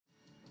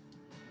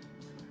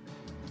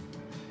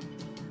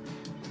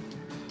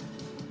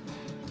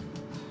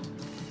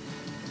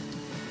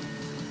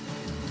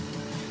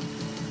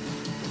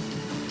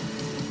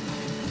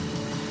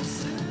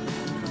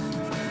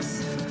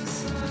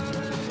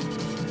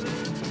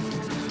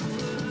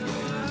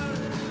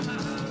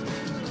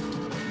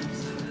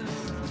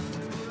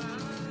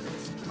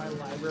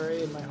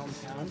library in my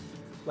hometown,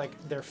 like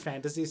their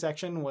fantasy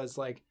section was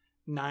like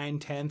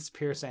 9/10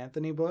 Pierce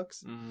Anthony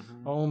books.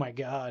 Mm-hmm. Oh my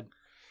God.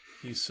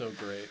 He's so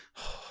great.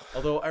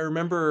 Although I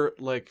remember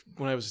like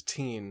when I was a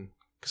teen,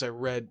 because I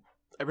read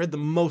the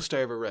most I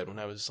ever read when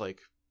I was like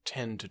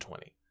 10 to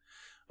 20.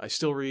 I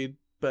still read,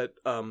 but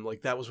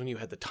like that was when you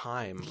had the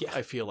time,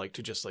 I feel like,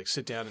 to just like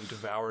sit down and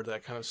devour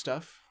that kind of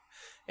stuff.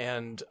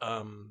 And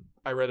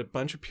I read a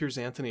bunch of Piers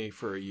Anthony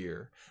for a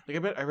year. Like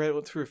I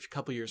went through a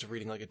couple years of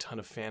reading like a ton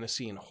of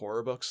fantasy and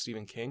horror books,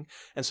 Stephen King,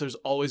 and so there's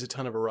always a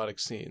ton of erotic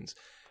scenes.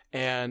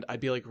 And I'd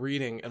be like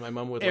reading, and my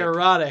mom would like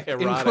erotic in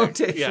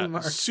quotation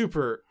marks.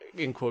 Super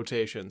in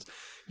quotations.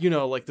 You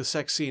know, like the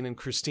sex scene in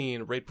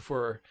Christine right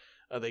before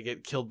they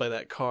get killed by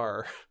that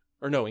car,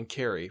 or no, in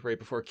Carrie, right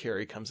before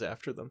Carrie comes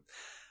after them.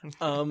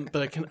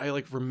 But I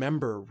like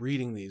remember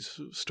reading these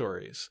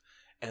stories.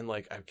 And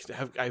like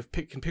I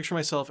can picture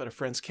myself at a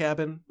friend's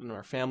cabin, and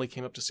our family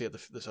came up to stay at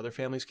this other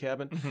family's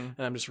cabin, and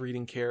I'm just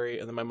reading Carrie,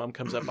 and then my mom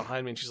comes up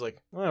behind me and she's like,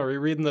 "Oh, are you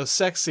reading those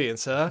sex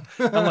scenes, huh?"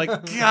 I'm like,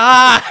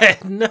 "God,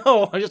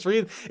 no! I'm just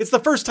reading. It's the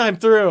first time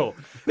through.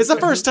 It's the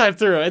first time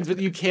through, and but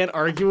you can't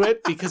argue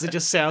it because it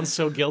just sounds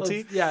so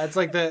guilty." Well, it's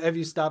like the "Have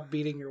you stopped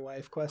beating your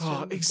wife?" question.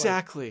 Oh,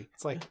 exactly.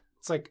 It's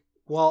like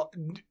well,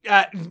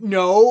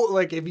 no.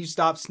 Like, if you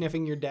stop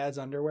sniffing your dad's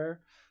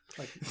underwear,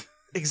 like.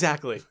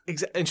 Exactly.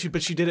 And she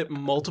did it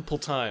multiple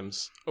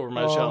times over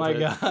my childhood.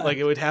 My God. Like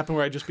it would happen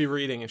where I'd just be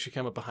reading and she'd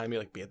come up behind me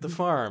like, "Be at the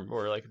farm,"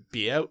 or like,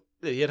 "Be at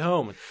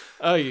home."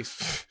 Oh, you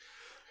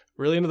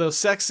really into those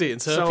sex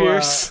scenes, huh,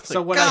 Pierce? So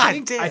like, what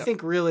God I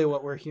think really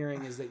what we're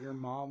hearing is that your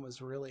mom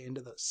was really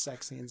into those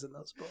sex scenes in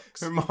those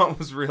books. Her mom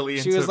was really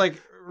into. She was like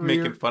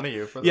making fun of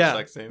you for the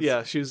sex scenes.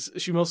 Yeah,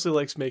 she mostly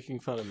likes making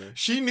fun of me.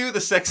 She knew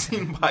the sex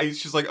scene by.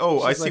 She's like,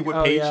 "Oh, I see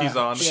what page she's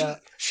on." Yeah.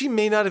 She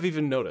may not have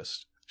even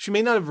noticed. She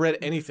may not have read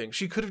anything.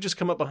 She could have just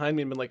come up behind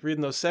me and been like,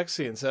 "Reading those sex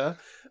scenes, huh?"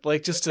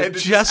 Like just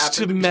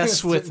to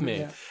mess with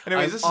me. Yeah.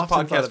 Anyways, this is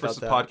Podcast versus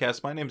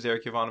Podcast. My name is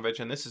Eric Ivanovich,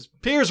 and this is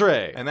Piers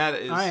Ray. And that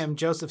is... I am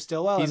Joseph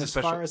Stillwell, He's and as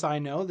far as I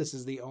know, this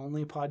is the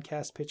only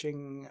podcast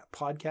pitching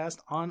podcast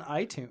on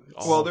iTunes.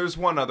 Well, there's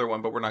one other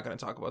one, but we're not going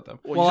to talk about them.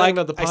 Well, I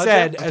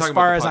said, as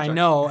far as I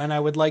know, and I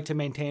would like to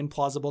maintain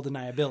plausible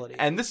deniability.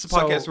 And this is a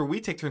podcast where we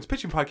take turns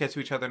pitching podcasts to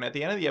each other, and at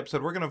the end of the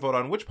episode, we're going to vote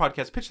on which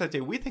podcast pitch that day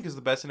we think is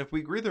the best, and if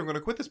we agree, then we're going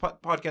to quit this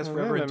podcast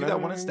forever and do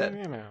that one instead.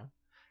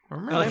 I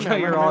like how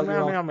you're all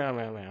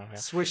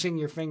swishing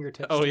your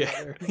fingertips. Oh,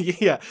 together.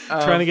 Yeah.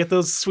 Trying to get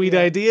those sweet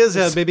ideas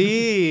out,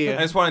 baby.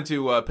 I just wanted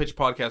to pitch a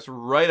podcast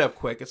right up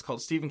quick. It's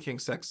called Stephen King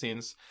Sex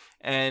Scenes.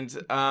 And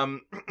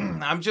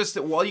I'm just,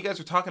 while you guys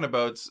were talking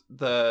about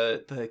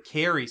the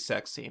Carrie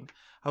sex scene,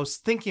 I was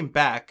thinking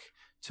back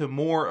to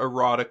more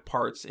erotic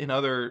parts in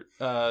other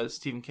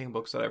Stephen King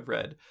books that I've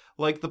read.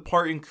 Like the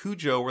part in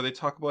Cujo where they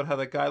talk about how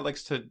that guy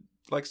likes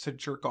to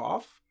jerk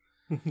off.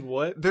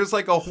 What? There's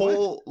like a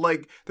whole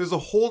there's a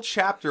whole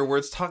chapter where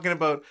it's talking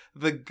about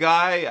the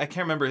guy, I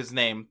can't remember his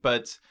name,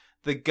 but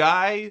the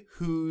guy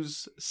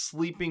who's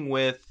sleeping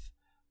with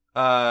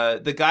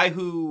the guy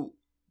who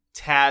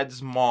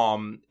Tad's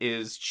mom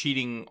is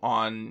cheating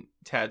on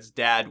Tad's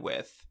dad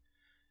with,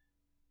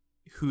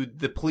 who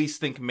the police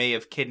think may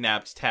have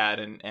kidnapped Tad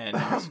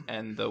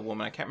and the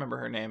woman, I can't remember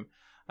her name.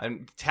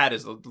 Tad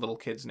is the little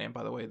kid's name,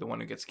 by the way, the one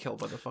who gets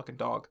killed by the fucking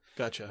dog.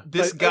 Gotcha.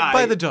 This guy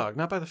by the dog,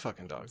 not by the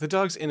fucking dog. The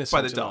dog's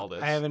innocent in all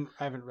this. I haven't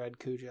read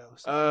Cujo.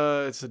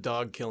 So. It's the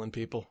dog killing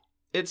people.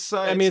 It's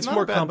it's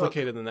more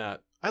complicated than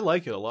that. I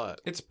like it a lot.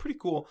 It's pretty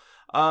cool.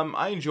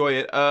 I enjoy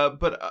it.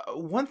 But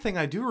one thing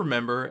I do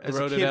remember as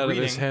a kid reading, reading,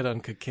 of his head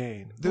on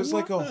cocaine. There's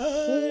like a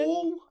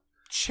whole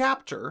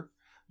chapter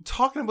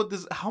talking about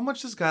this, how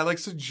much this guy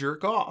likes to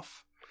jerk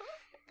off.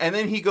 And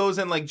then he goes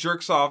and like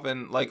jerks off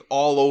and like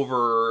all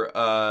over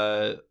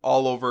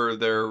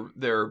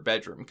their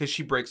bedroom because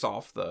she breaks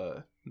off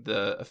the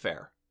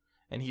affair,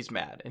 and he's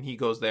mad and he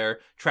goes there,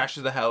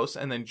 trashes the house,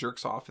 and then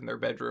jerks off in their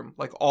bedroom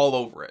like all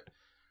over it.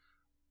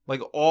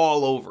 Like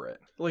all over it.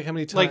 Like how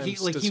many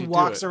times? Like he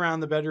walks around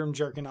the bedroom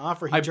jerking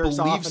off, or he jerks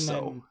off and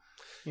then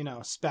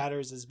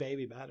spatters his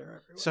baby batter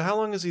everywhere. So how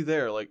long is he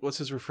there? Like, what's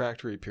his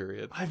refractory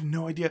period? I have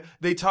no idea.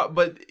 They talk,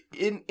 but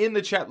in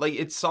the chat, like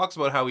it talks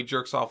about how he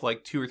jerks off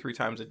like 2 or 3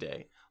 times a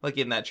day, like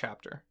in that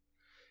chapter.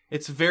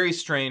 It's very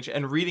strange.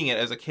 And reading it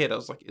as a kid, I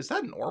was like, is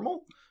that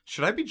normal?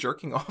 Should I be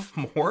jerking off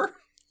more?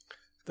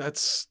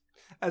 That's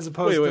as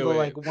opposed to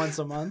like once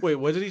a month. Wait,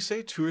 what did he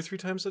say? 2 or 3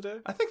 times a day?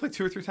 I think like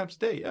 2 or 3 times a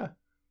day. Yeah.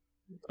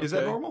 Is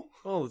that normal?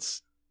 Well,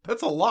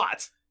 that's a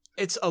lot.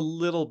 It's a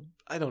little.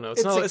 I don't know.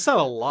 It's not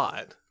a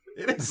lot.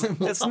 It is.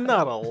 It's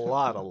not a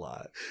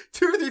lot.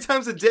 2 or 3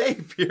 times a day,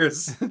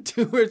 Pierce.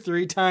 2 or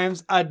 3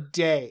 times a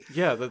day.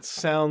 Yeah, that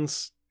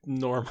sounds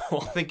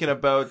normal. Thinking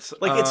about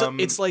like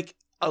it's like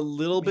a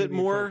little bit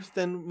more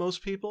than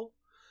most people,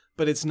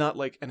 but it's not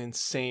like an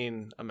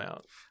insane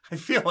amount. I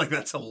feel like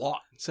that's a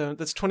lot. So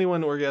that's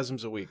 21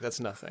 orgasms a week. That's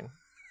nothing.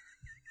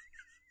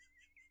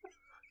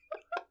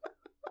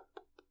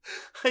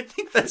 I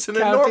think that's an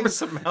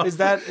enormous amount. Is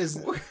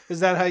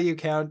that how you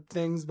count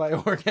things, by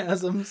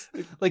orgasms?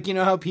 Like, you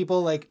know how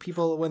people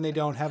when they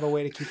don't have a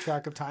way to keep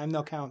track of time,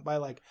 they'll count by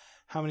like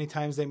how many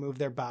times they move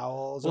their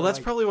bowels. Well, or, that's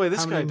like, probably why this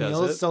how guy many does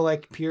meals. it. So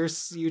like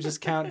Pierce, you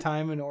just count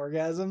time and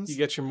orgasms. You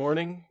get your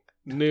morning,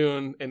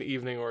 noon, and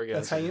evening orgasm.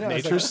 That's how you know.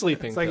 Nature's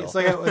sleeping It's like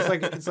pill.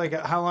 it's like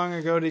how long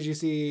ago did you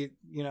see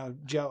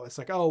Joe? It's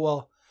like, oh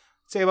well,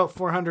 say about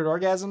 400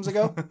 orgasms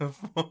ago,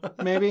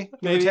 maybe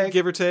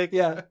Give or take.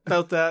 Yeah,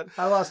 About that.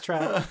 I lost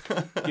track.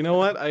 You know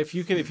what? If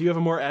you have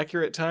a more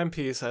accurate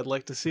timepiece, I'd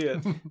like to see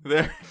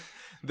it.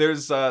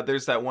 There's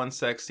that one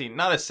sex scene,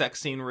 not a sex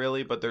scene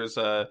really, but there's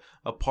a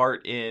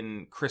part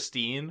in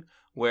Christine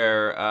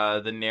where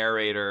the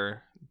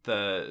narrator,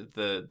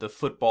 the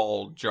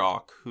football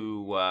jock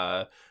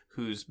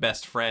whose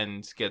best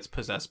friend gets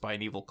possessed by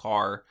an evil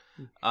car,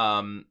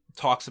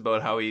 talks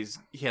about how he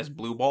has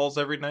blue balls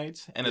every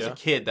night, and as a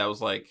kid that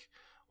was like,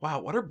 wow,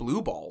 what are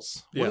blue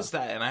balls? What is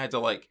that? And I had to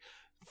like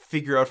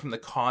figure out from the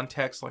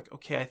context, like,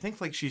 okay, I think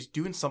like she's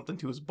doing something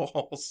to his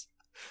balls.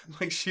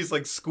 Like she's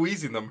like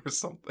squeezing them or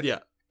something. Yeah.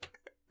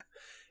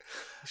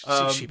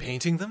 Is she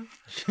painting them?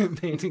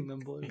 Painting them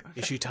blue.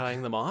 Is she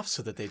tying them off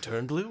so that they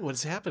turn blue?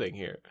 What's happening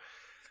here?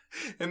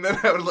 And then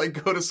I would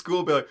like go to school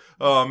and be like,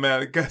 oh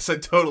man, I guess I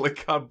totally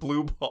got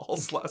blue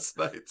balls last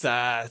night.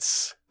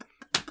 That's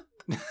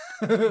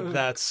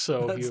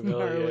so That's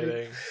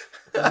humiliating.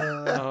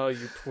 Oh,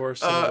 you poor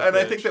son of a and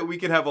I bitch. think that we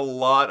could have a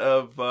lot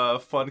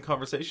of fun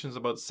conversations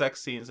about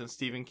sex scenes in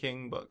Stephen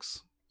King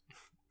books.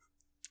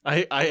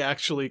 I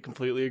actually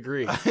completely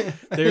agree.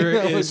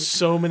 There's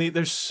so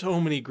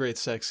many great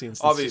sex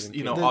scenes.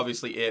 Obviously,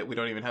 obviously it. We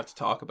don't even have to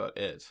talk about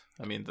it.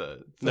 I mean,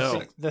 the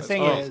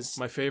thing is,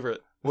 my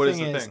favorite. What is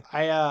the thing?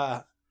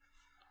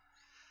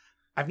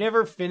 I've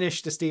never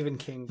finished a Stephen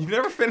King book. You've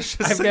never finished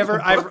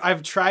a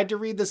I've tried to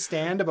read The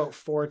Stand about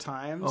 4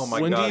 times. Oh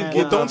my When do you god.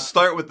 get Well, don't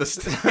start with The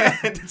Stand.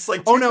 It's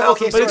like Oh, no,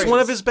 okay, But it's sorry. one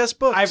of his best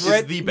books. I've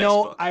read the best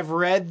book. I've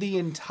read the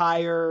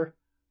entire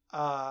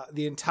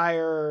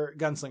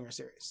Gunslinger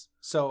series.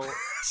 So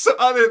So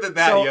other than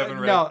that, you haven't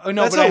read. No,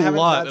 That's but I a haven't.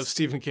 lot that's- of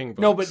Stephen King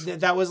books. No, but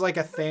that was like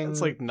a thing.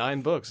 it's like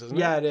 9 books, isn't it?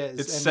 yeah, it is.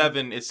 It's And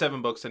 7. It's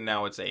 7 books, and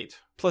now it's 8.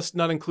 Plus,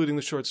 not including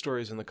the short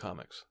stories in the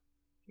comics.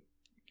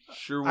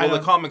 Sure. I Well, the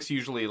don't- comics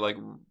usually like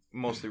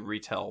mostly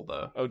retell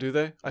the. Oh, do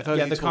they? I thought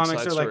Yeah, he the told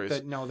comics side are like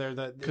stories. they're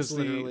the Because it's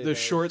literally the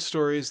short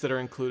stories that are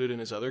included in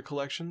his other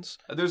collections,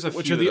 There's a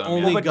which few are the of them,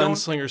 only But don't-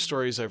 Gunslinger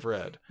stories I've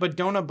read. But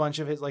don't a bunch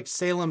of his like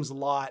Salem's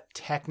Lot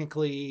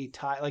technically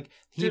tie like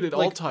Dude, it all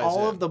like, ties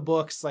all in. of the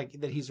books like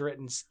that he's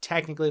written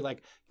technically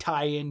like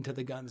tie into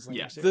the Gunslinger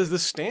Yeah. series. The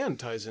Stand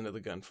ties into the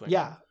Gunflinger.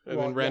 Yeah, I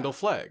well, mean, Randall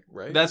Flagg,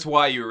 right? That's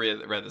why you read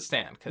The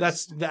Stand. 'Cause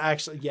That's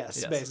actually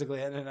yes,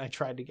 basically. And then I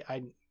tried to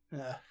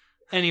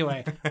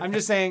anyway, I'm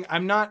just saying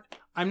I'm not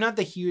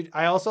the huge.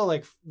 I also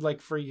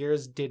like for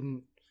years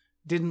didn't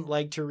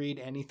like to read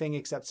anything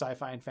except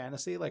sci-fi and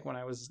fantasy. Like when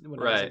I was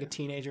like a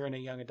teenager and a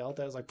young adult,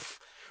 I was like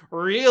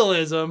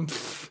realism.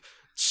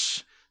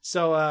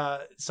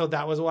 So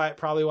that was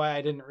probably why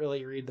I didn't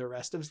really read the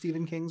rest of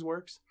Stephen King's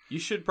works. You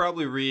should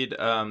probably read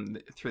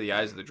Through the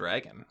Eyes of the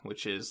Dragon,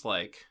 which is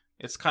like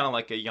it's kind of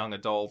like a young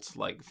adult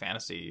like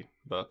fantasy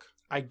book.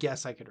 I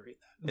guess I could read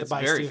that. It's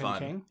by very Stephen fun.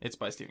 King. It's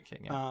by Stephen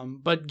King. Yeah.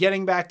 But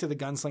getting back to the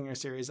Gunslinger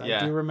series, I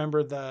Yeah. do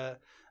remember the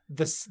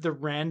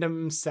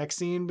random sex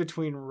scene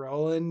between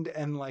Roland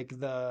and like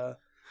the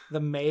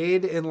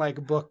maid in like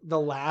the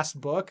last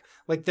book.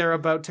 Like they're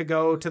about to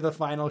go to the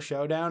final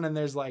showdown, and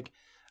there's like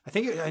I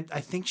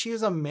think she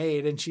was a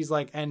maid, and she's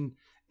like, and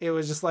it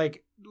was just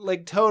like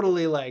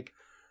totally like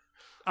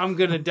I'm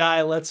gonna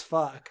die, let's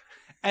fuck.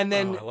 And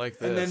then I like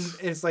and then this.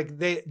 it's like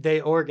they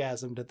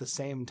orgasmed at the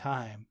same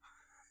time.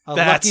 A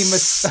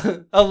That's-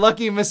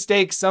 lucky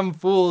mistake some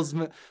fools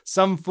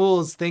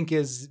think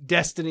is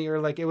destiny, or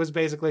like it was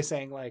basically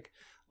saying like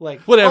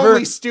Whatever.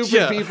 only stupid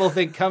Yeah. people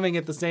think coming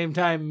at the same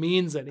time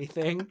means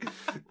anything.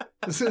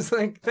 This is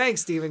like,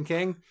 thanks Stephen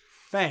King,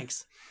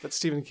 thanks. That's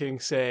Stephen King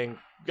saying,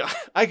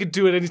 I could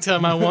do it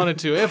anytime I wanted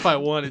to, if I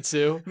wanted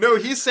to. No,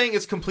 he's saying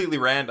it's completely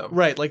random.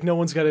 Right, like no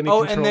one's got any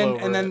Oh, control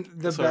over and then it.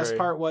 the Sorry. best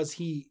part was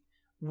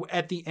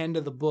at the end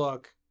of the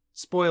book,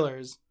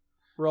 spoilers,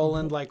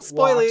 Roland like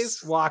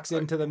Spoilies. walks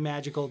into the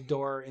magical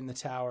door in the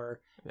tower.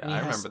 Yeah, I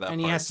remember that. And part.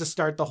 he has to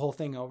start the whole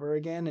thing over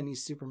again, and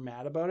he's super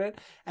mad about it.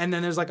 And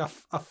then there's like a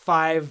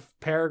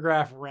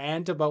 5-paragraph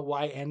rant about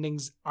why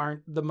endings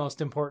aren't the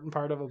most important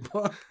part of a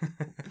book.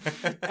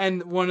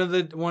 And one of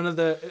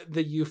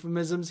the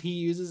euphemisms he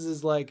uses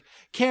is like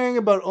caring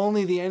about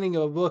only the ending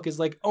of a book is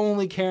like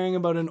only caring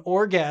about an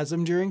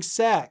orgasm during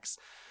sex.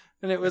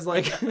 And it was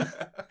like,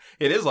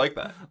 It is like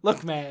that.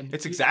 look, man,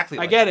 It's exactly.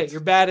 I like get that. it.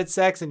 You're bad at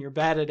sex and you're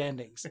bad at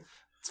endings.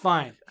 It's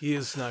fine. He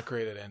is not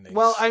great at endings.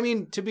 Well, I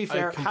mean, to be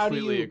fair,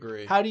 completely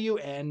agree. How do you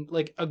end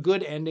like a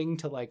good ending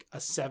to like a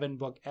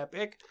 7-book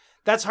epic?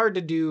 That's hard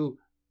to do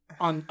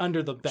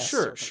under the best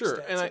sure. And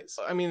circumstances.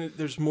 I mean,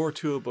 there's more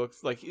to a book.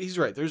 Like he's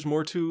right. There's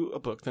more to a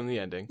book than the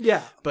ending.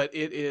 Yeah, But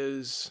it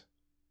is,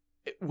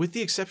 with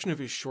the exception of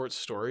his short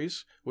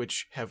stories,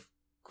 which have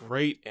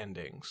great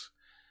endings,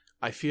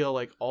 I feel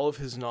like all of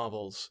his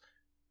novels,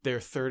 their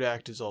third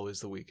act is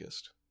always the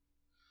weakest.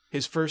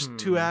 His first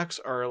 2 acts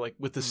are like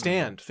with The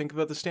Stand. Think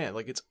about The Stand.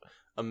 Like it's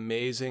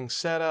amazing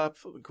setup,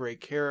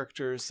 great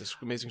characters, this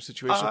amazing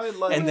situation. I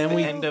like and then the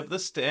we end of The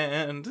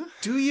Stand.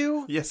 Do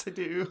you? Yes, I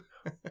do.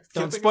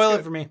 Don't spoil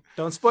it for me.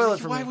 Don't spoil it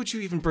for me. Why would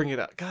you even bring it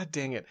up? God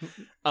dang it.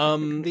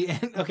 The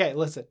end. Okay,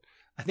 listen.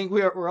 I think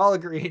we're all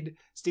agreed.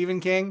 Stephen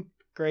King,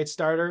 great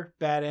starter,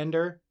 bad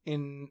ender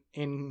in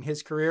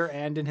his career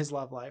and in his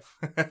love life.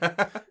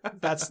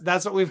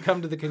 That's what we've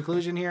come to the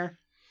conclusion here.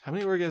 How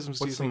many orgasms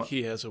do you think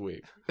he has a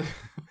week?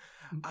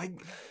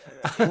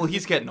 Well,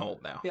 he's getting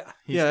old now.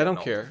 Yeah. I don't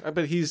care.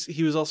 But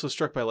he was also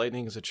struck by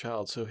lightning as a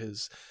child, so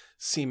his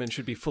semen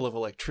should be full of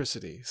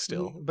electricity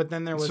still. But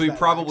then there was So he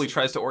probably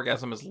tries to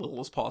orgasm as little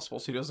as possible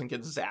so he doesn't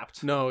get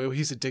zapped. No,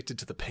 he's addicted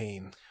to the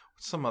pain.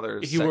 Some other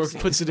He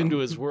puts it into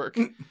his work.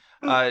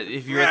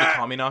 If you read the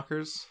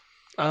Tommyknockers,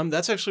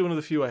 that's actually one of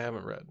the few I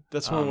haven't read.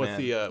 That's one with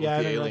the I haven't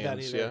read that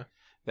aliens. either. yeah,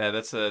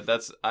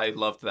 that's I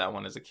loved that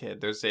one as a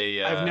kid. There's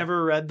a I've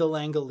never read The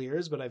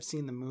Langoliers, but I've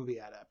seen the movie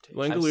adaptation.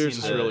 Langoliers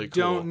is really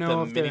cool. Don't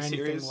know The if they're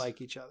miniseries? anything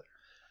like each other.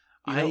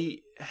 I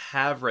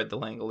have read the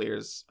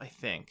Langoliers, I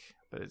think,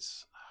 but I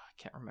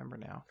can't remember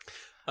now.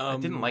 I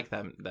didn't like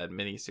that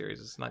miniseries.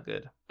 It's not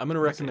good. I'm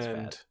going to I'd say it's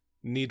recommend bad.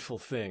 Needful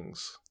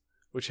Things,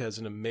 which has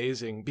an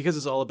amazing, because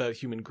it's all about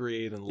human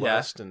greed and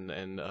lust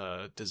and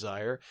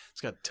desire.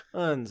 It's got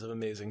tons of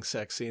amazing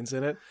sex scenes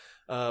in it.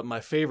 My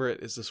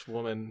favorite is this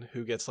woman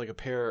who gets like a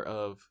pair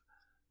of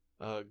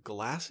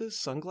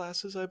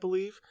sunglasses, I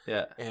believe.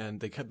 Yeah. And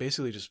they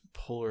basically just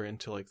pull her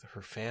into like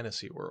her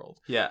fantasy world.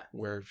 Yeah.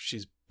 Where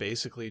she's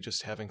basically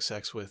just having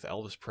sex with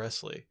Elvis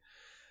Presley.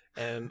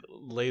 And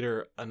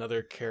later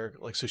another character,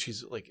 like, so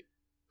she's like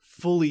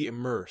fully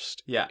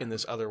immersed in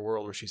this other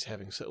world where she's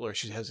having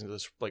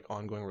this like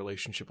ongoing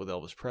relationship with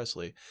Elvis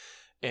Presley.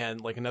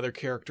 And like another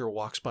character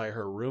walks by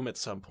her room at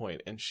some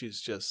point and she's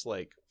just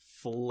like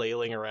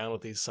flailing around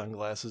with these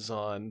sunglasses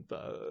on,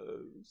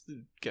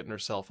 getting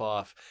herself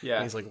off. Yeah.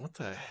 And he's like, what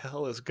the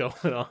hell is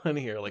going on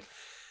here?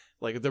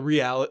 Like the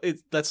reality,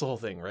 that's the whole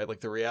thing, right? Like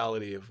the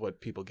reality of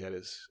what people get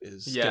is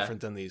different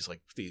than these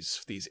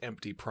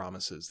empty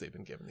promises they've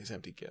been given, these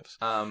empty gifts.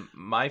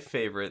 My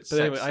favorite.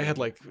 But anyway, I had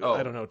like,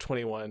 I don't know,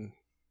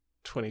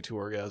 22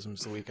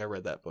 orgasms the week I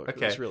read that book.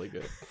 Okay. It was really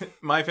good.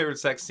 My favorite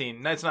sex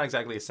scene, it's not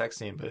exactly a sex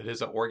scene, but it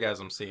is an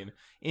orgasm scene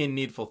in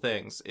Needful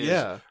Things.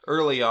 Is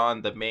early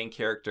on, the main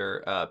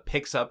character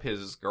picks up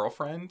his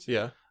girlfriend.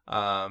 Yeah.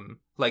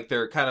 Like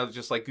they're kind of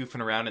just like goofing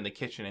around in the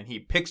kitchen and he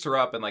picks her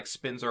up and like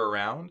spins her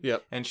around.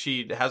 Yep. And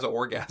she has an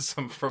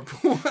orgasm from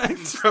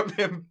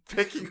him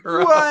picking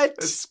her up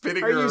and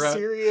spinning her around. Are you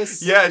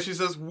serious? Yeah, she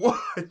says, "What?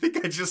 I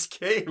think I just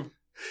came."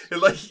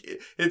 And like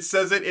it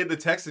says it in the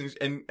text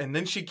and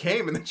then she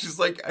came and then she's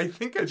like, "I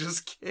think I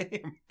just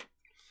came."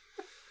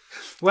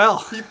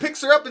 Well, he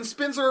picks her up and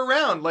spins her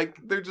around. Like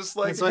they're just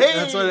like,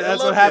 that's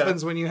what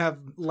happens when you have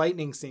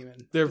lightning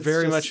semen. They're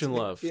very much in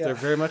love. Yeah. They're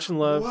very much in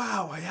love.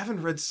 Wow, I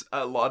haven't read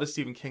a lot of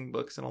Stephen King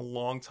books in a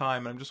long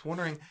time, and I'm just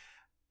wondering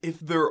if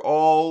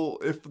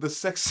the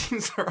sex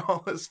scenes are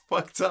all as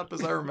fucked up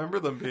as I remember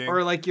them being,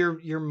 or like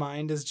your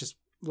mind is just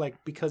like,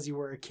 because you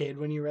were a kid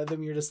when you read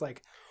them, you're just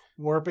like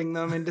warping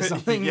them into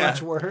something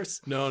much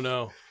worse. No,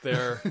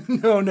 they're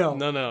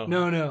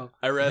no.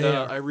 I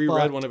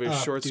reread one of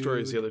his short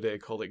stories the other day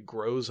called "It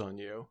Grows on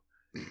You,"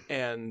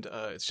 and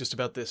it's just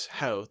about this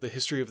house, the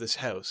history of this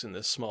house in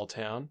this small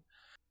town,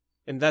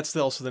 and that's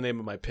also the name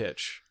of my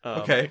pitch.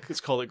 Okay, it's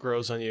called "It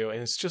Grows on You,"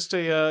 and it's just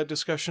a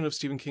discussion of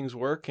Stephen King's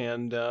work,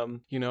 and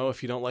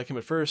if you don't like him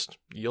at first,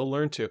 you'll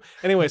learn to.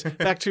 Anyways,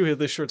 back to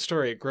this short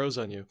story, "It Grows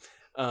on You."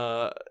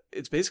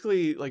 It's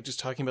basically like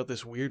just talking about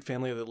this weird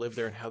family that lived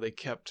there and how they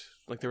kept,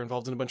 like, they were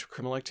involved in a bunch of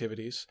criminal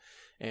activities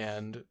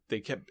and they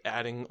kept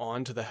adding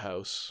on to the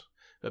house.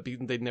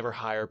 They'd never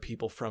hire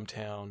people from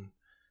town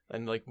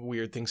and like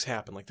weird things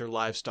happen, like their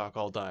livestock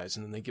all dies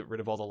and then they get rid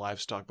of all the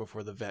livestock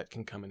before the vet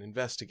can come and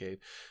investigate.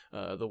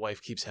 The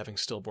wife keeps having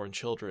stillborn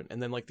children.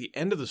 And then like the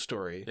end of the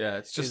story. Yeah,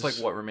 it's just like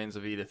What Remains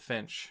of Edith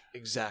Finch.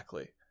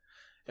 Exactly.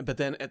 But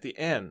then at the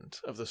end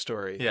of the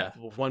story,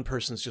 one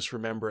person's just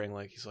remembering,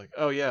 like, he's like,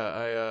 oh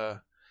yeah,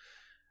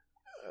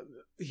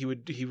 he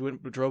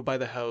drove by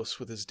the house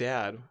with his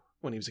dad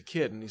when he was a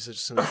kid, and he's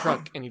just in the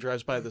truck, and he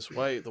drives by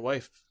the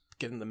wife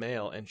getting the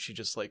mail, and she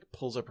just like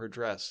pulls up her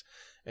dress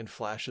and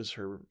flashes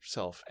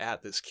herself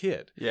at this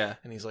kid. Yeah.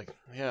 And he's like,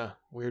 yeah,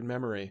 weird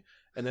memory.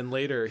 And then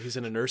later he's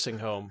in a nursing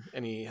home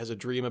and he has a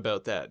dream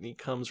about that, and he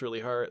comes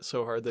really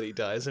so hard that he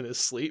dies in his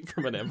sleep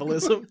from an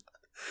embolism.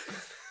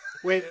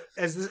 Wait,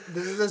 this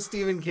is a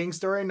Stephen King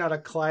story, not a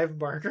Clive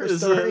Barker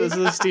story? This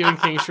is a Stephen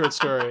King short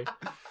story.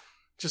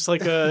 Just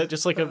like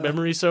a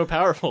memory so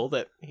powerful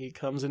that he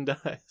comes and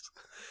dies.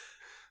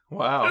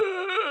 Wow.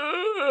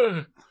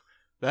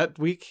 That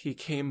week he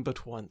came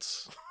but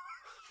once.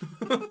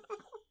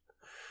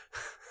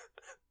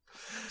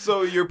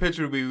 So your pitch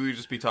would be, we would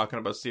just be talking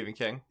about Stephen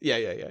King? Yeah.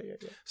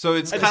 So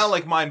it's kind of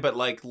like mine, but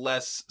like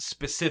less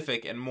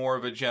specific and more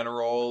of a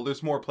general,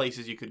 there's more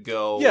places you could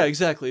go. Yeah,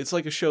 exactly. It's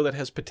like a show that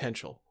has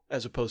potential.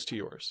 as opposed to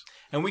yours.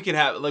 And we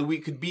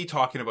could be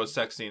talking about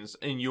sex scenes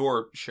in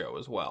your show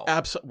as well.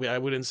 Absolutely, I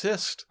would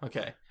insist.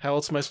 Okay. How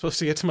else am I supposed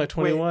to get to my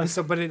 21?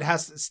 Wait, but it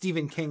has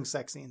Stephen King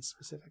sex scenes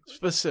specifically.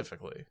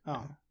 Specifically.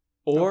 Oh.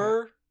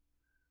 Or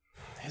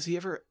has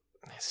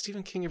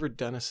Stephen King ever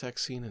done a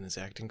sex scene in his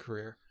acting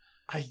career?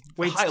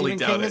 Wait, highly Stephen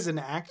doubt King it. is an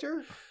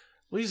actor?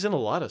 Well, he's in a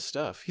lot of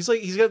stuff. He's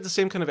got the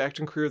same kind of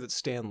acting career that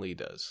Stan Lee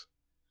does.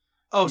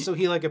 Oh, so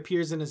he like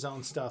appears in his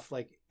own stuff,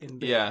 like in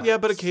big Yeah. parts. Yeah,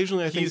 but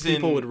occasionally I think He's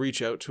people in- would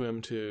reach out to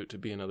him to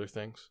be in other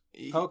things.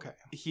 Okay.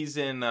 He's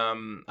in. I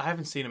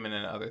haven't seen him in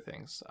other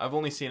things. I've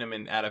only seen him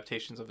in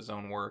adaptations of his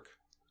own work.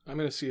 I'm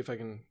gonna see if I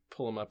can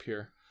pull him up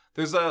here.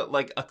 There's a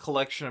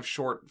collection of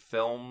short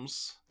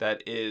films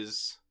that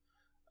was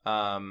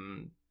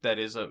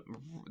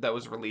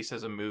released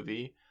as a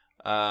movie,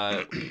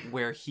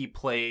 where he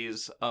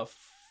plays a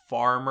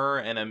farmer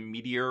and a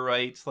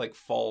meteorite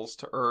falls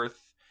to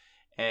Earth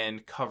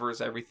and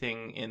covers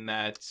everything in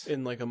that.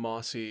 In like a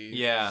mossy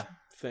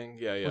thing.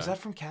 Yeah. Was that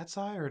from Cat's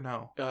Eye or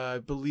no? I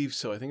believe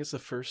so. I think it's the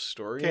first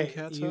story in Okay,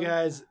 Cat's you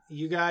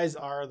Eye. guys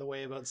are the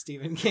way about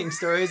Stephen King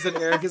stories that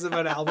Eric is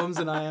about albums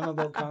and I am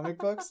about comic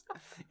books.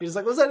 You're just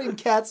like, was that in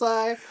Cat's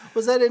Eye?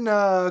 Was that in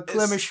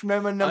Clemish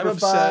Memo I'm number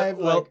upset. 5?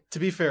 Well, Like, to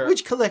be fair,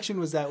 which collection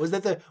was that? Was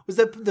that the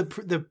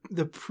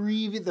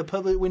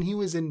public when he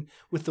was in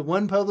with the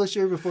one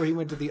publisher before he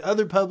went to the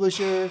other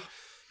publisher?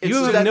 you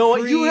Was have that no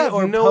pre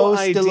or no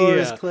post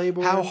Dolores idea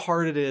Claiborne? how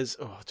hard it is.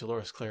 Oh,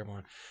 Dolores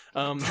Claiborne.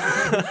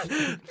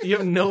 You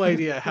have no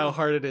idea how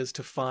hard it is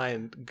to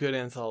find good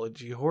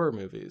anthology horror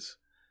movies.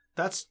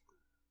 That's.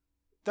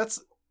 But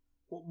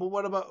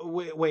what about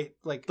wait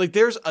like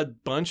There's a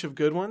bunch of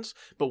good ones,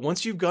 but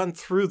once you've gone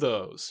through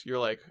those, you're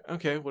like,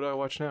 okay, what do I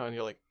watch now? And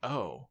you're like,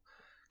 oh,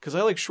 because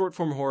I like short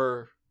form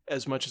horror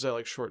as much as I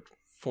like short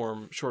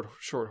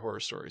horror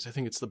stories. I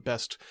think it's the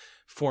best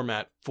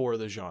format for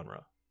the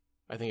genre.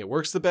 I think it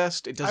works the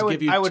best. It doesn't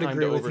give you time to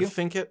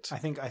overthink it. I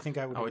think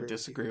I would. I would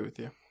disagree with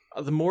you.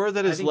 The more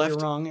that I is think left, you're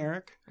wrong,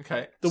 Eric.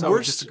 Okay. the so I would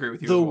worst. disagree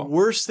with you The as well.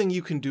 worst thing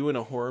you can do in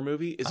a horror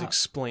movie is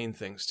explain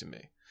things to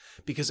me,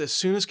 because as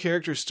soon as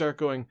characters start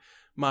going,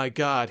 my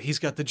God, he's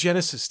got the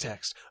Genesis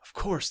text. Of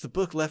course, the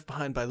book left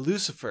behind by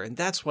Lucifer, and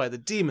that's why the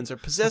demons are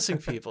possessing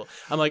people.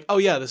 I'm like, oh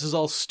yeah, this is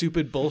all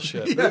stupid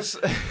bullshit.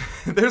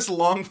 There's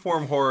long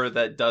form horror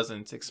that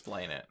doesn't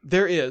explain it.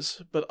 There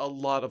is, but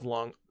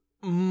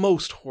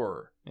most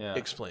horror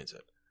explains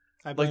it.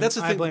 I blame, that's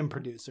the thing. I blame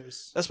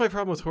producers. That's my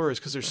problem with horror, is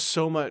because there's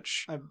so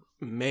much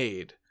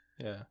made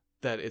Yeah.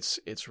 that it's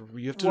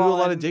you have to do a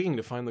lot of digging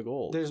to find the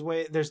gold.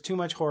 There's too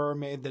much horror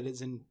made that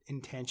is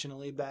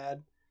intentionally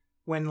bad.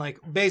 When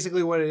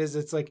basically what it is,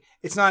 it's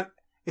not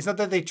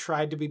that they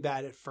tried to be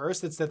bad at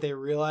first, it's that they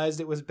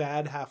realized it was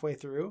bad halfway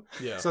through.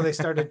 Yeah. So they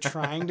started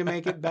trying to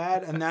make it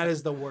bad, and that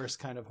is the worst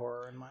kind of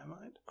horror in my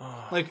mind.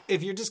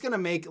 If you're just gonna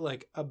make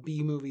a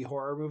B movie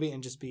horror movie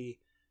and just be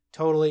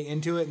totally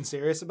into it and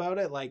serious about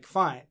it,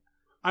 fine.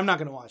 I'm not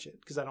gonna watch it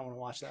because I don't want to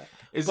watch that.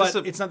 It's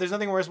not. There's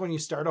nothing worse when you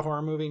start a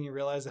horror movie and you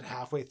realize that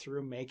halfway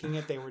through making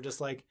it, they were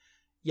just like,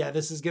 yeah,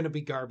 this is going to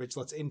be garbage.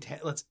 Let's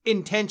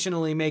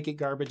intentionally make it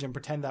garbage and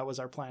pretend that was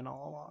our plan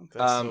all along.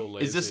 That's so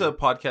lazy. Is this a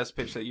podcast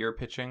pitch that you're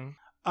pitching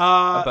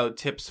about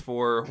tips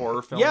for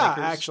horror filmmakers? Yeah,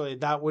 actually,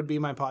 that would be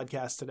my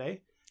podcast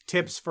today.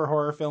 Tips for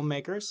horror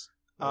filmmakers.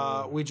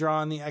 We draw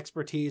on the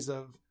expertise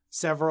of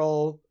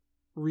several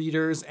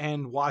readers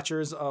and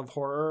watchers of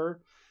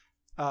horror.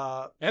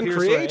 And Pierce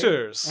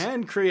creators. Ray,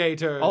 and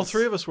creators. All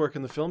three of us work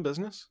in the film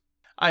business.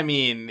 I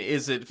mean,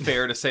 is it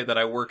fair to say that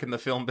I work in the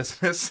film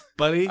business?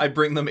 Buddy, I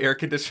bring them air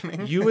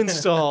conditioning. you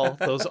install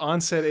those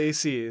on-set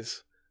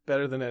ACs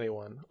better than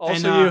anyone.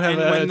 Also, you have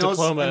a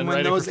diploma in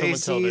writing for film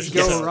and television. When those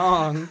ACs go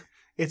wrong,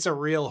 it's a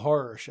real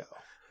horror show.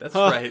 That's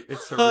right.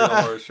 It's a real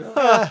horror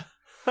show.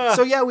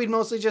 So yeah, we'd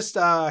mostly just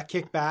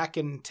kick back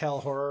and tell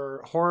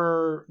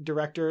horror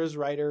directors,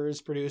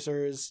 writers,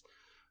 producers,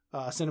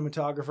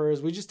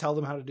 cinematographers. We just tell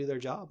them how to do their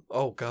job.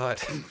 Oh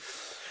God.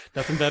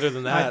 Nothing better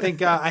than that.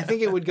 I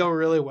think it would go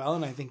really well,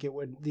 and I think it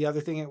would. The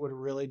other thing it would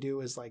really do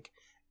is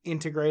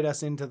integrate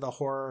us into the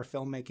horror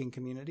filmmaking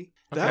community.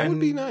 That would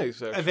be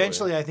nice. Actually.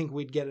 Eventually, I think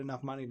we'd get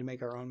enough money to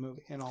make our own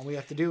movie, and all we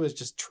have to do is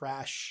just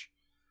trash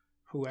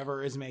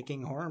whoever is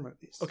making horror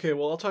movies. Okay,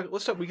 well,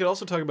 Let's talk. We could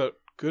also talk about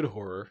good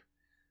horror,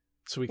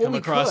 so we come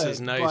across as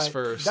nice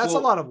first. That's a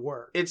lot of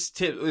work. It's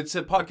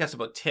a podcast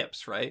about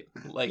tips, right?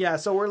 Yeah,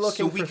 so we're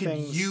looking. So we could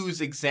things...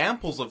 use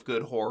examples of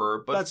good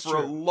horror, but That's for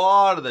true. a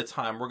lot of the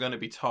time, we're going to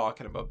be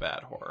talking about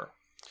bad horror.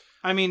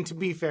 I mean, to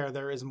be fair,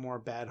 there is more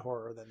bad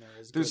horror than there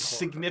is good There's horror.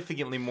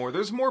 significantly more.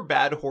 There's more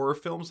bad horror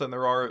films than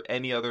there are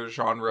any other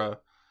genre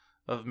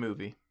of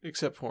movie.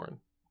 Except porn.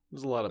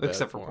 There's a lot of bad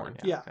Except for porn.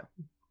 Yeah. Okay.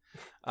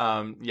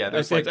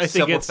 There's I think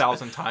several it's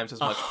thousand times as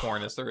much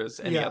porn as there is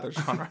any other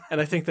genre.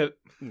 And I think that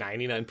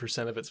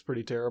 99% of it's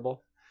pretty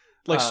terrible.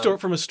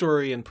 From a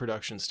story and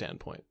production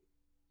standpoint.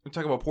 We're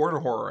talking about porn or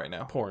horror right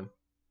now? Porn.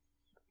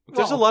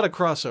 There's a lot of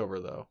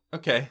crossover, though.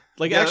 Okay.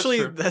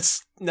 Actually,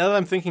 that's now that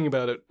I'm thinking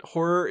about it,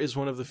 horror is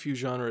one of the few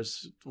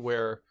genres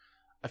where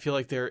I feel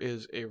like there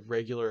is a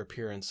regular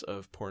appearance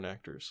of porn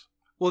actors.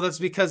 Well, that's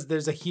because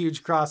there's a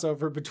huge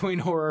crossover between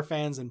horror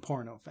fans and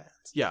porno fans.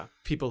 Yeah,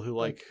 people who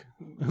like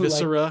who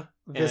viscera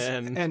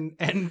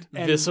and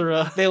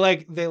viscera. They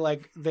like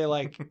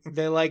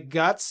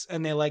guts,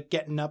 and they like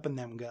getting up in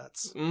them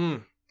guts.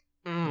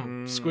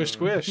 Squish,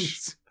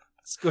 squish.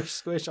 Squish,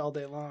 squish all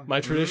day long. My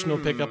traditional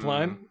pickup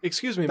line.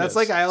 Excuse me, That's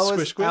miss. like I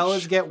Squish, squish.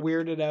 always get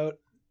weirded out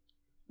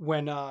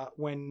when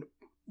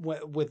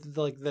with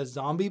like the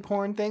zombie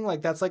porn thing.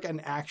 Like that's like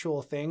an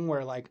actual thing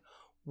where like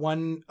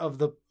one of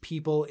the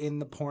people in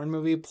the porn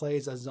movie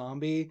plays a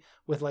zombie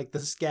with like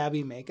the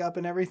scabby makeup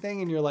and everything,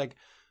 and you're like,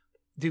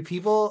 do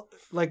people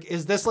like,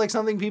 is this like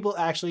something people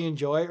actually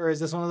enjoy, or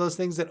is this one of those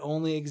things that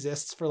only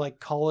exists for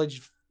like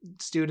college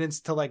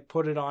students to like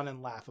put it on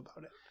and laugh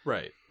about it?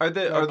 Right. Are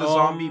the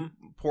zombie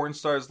porn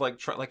stars like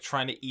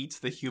trying to eat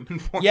the human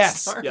porn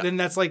star? Then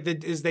that's like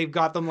they've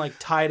got them like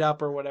tied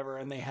up or whatever,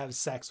 and they have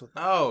sex with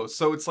them. Oh,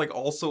 so it's like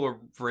also a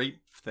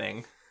rape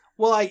thing.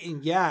 Well,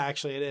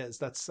 actually it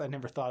is. I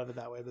never thought of it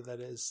that way, but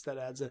that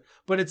adds it.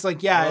 But it's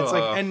like, yeah, it's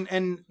like,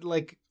 and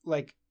like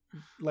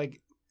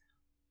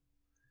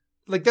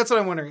that's what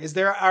I'm wondering.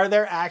 Are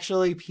there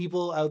actually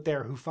people out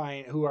there who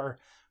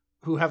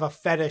have a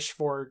fetish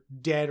for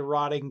dead,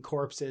 rotting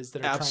corpses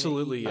that are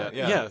absolutely trying to eat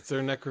yeah.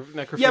 They're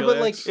necrophiliacs. Yeah, but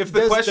like, if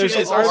the question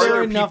is, are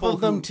there people enough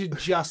of them to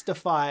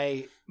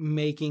justify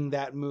making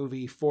that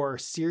movie for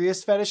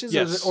serious fetishes?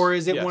 Yes. Or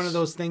is it one of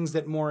those things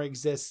that more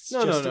exists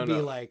to be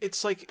like,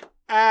 it's like,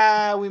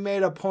 we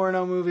made a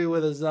porno movie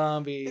with a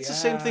zombie. It's the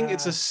same thing.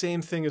 It's the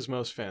same thing as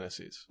most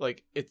fantasies.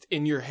 Like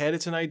in your head,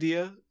 it's an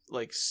idea.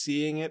 Like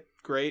seeing it,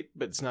 great,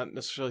 but it's not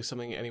necessarily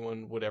something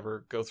anyone would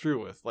ever go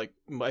through with. Like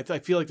I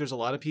feel like there's a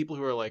lot of people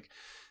who are like,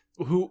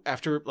 who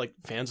after like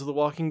fans of The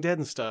Walking Dead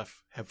and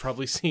stuff have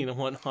probably seen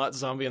one hot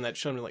zombie in that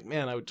show and be like,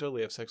 man, I would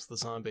totally have sex with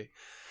a zombie.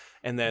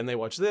 And then they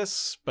watch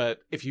this, but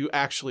if you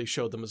actually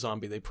showed them a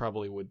zombie, they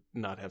probably would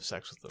not have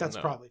sex with them. That's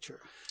probably true.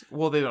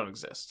 Well, they don't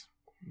exist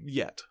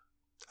yet.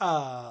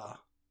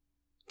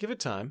 Give it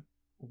time.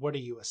 What are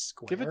you, a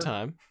square? Give it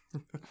time.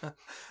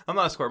 I'm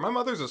not a square. My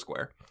mother's a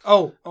square.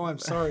 Oh, I'm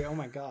sorry. Oh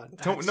my God.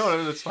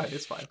 No, it's fine.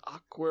 It's fine.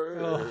 Awkward.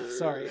 Oh,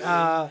 sorry.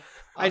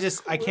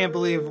 I can't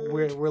believe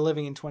we're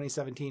living in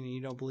 2017 and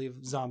you don't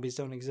believe zombies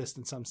don't exist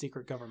in some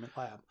secret government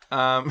lab.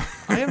 I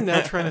am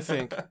now trying to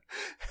think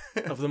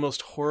of the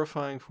most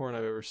horrifying porn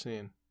I've ever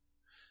seen.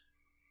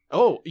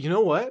 Oh, you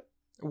know what?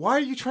 Why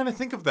are you trying to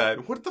think of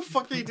that? What the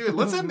fuck are you doing?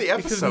 Let's end the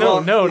episode. No.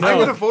 I'm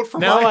going to vote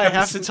for now my I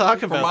have to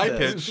talk about my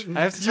this. pitch.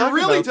 I have to talk You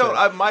really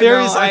about don't.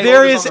 this.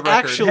 There is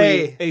actually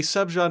Hey. a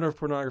subgenre of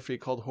pornography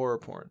called horror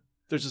porn.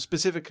 There's a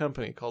specific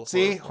company called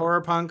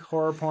horror punk,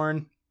 horror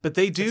porn. But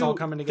they It's all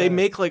coming together. they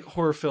make like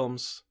horror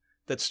films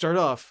that start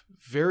off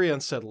very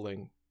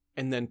unsettling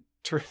and then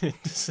turn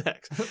into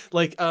sex.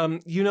 Like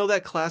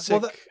that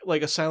classic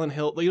like a Silent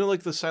Hill,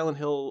 like the Silent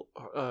Hill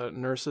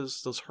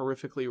nurses, those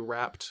horrifically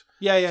wrapped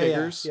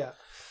figures. Yeah.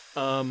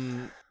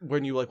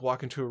 When you like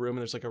walk into a room and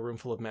there's like a room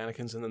full of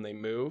mannequins and then they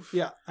move.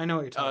 Yeah, I know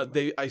what you're talking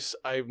about.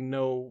 I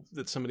know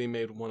that somebody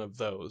made one of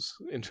those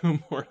into a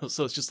porno,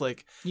 so it's just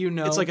like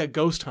it's like a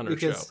ghost hunter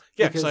show.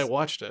 Yeah, because I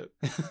watched it.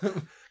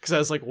 Because I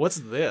was like, "What's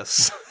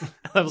this?" And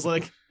I was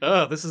like,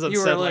 "Oh, this is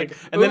unsettling." Like,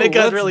 and then it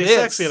got really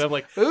sexy, and I'm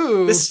like,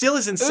 "Ooh, this still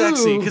isn't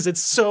sexy because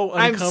it's so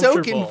uncomfortable."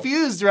 I'm so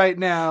confused right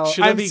now.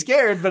 I'm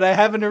scared, but I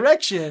have an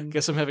erection.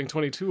 Guess I'm having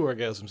 22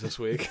 orgasms this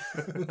week.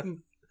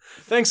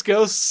 Thanks,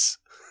 ghosts.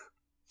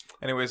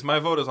 Anyways, my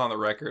vote is on the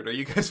record. Are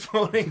you guys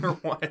voting or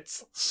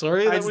what?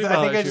 Sorry that we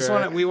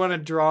we want to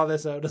draw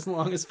this out as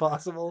long as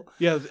possible.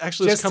 Yeah,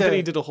 actually, this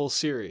company did a whole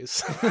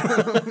series.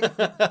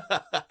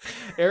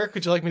 Eric,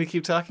 would you like me to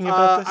keep talking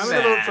about this? I'm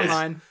going to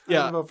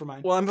vote for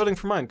mine. Well, I'm voting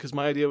for mine because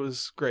my idea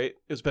was great.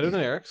 It was better than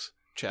Eric's.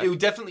 Check. It would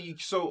definitely.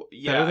 So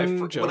yeah,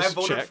 when I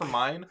voted for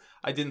mine,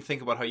 I didn't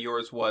think about how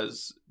yours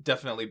was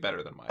definitely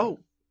better than mine. Oh,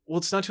 well,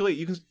 it's not too late.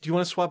 Do you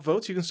want to swap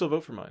votes? You can still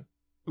vote for mine.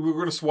 We're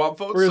going to swap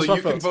votes, so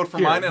you can vote for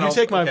mine, and I'll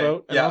take my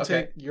vote, and I'll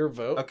take your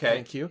vote. Okay,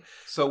 thank you.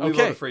 So we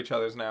voted for each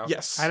other's now.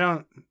 Yes,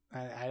 I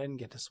didn't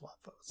get to swap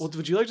votes. Well,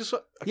 would you like to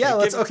swap? Okay, yeah,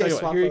 let's. Okay,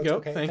 swap here votes. You go.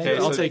 Okay, thank you.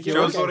 I'll take yours.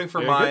 Joe's voting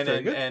for mine,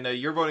 good. and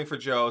you're voting for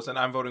Joe's, and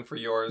I'm voting for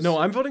yours. No,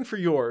 I'm voting for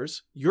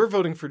yours. You're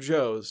voting for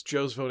Joe's.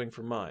 Joe's voting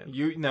for mine.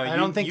 I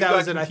don't think that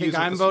was it. I think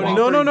I'm voting.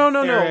 No.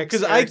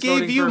 Because I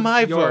gave you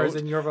my vote,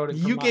 and you're voting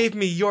for you gave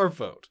me your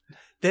vote.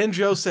 Then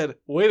Joe said,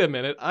 wait a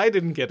minute, I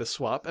didn't get a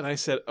swap. And I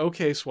said,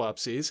 okay,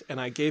 swapsies.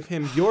 And I gave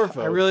him your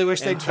vote. I really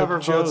wish they'd cover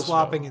vote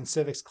swapping in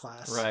civics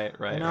class.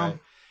 Right.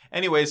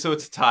 Anyway, so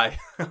it's a tie.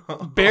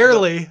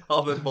 Barely.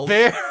 all the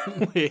bullshit.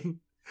 Barely.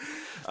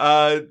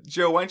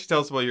 Joe, why don't you tell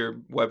us about your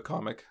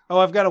webcomic? Oh,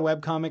 I've got a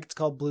webcomic. It's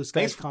called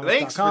BlueSkiesComic.com.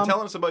 Thanks for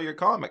telling us about your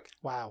comic.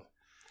 Wow.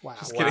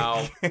 Just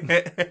kidding.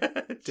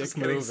 Just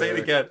kidding. Say it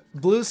again.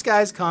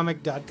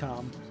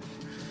 BlueSkiesComic.com.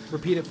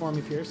 Repeat it for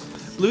me, Pierce.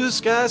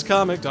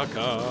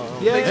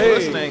 BlueSkiesComic.com. Yeah, thanks for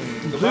listening.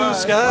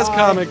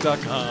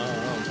 BlueSkiesComic.com.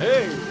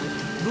 Hey.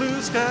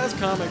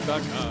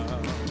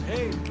 BlueSkiesComic.com.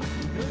 Hey.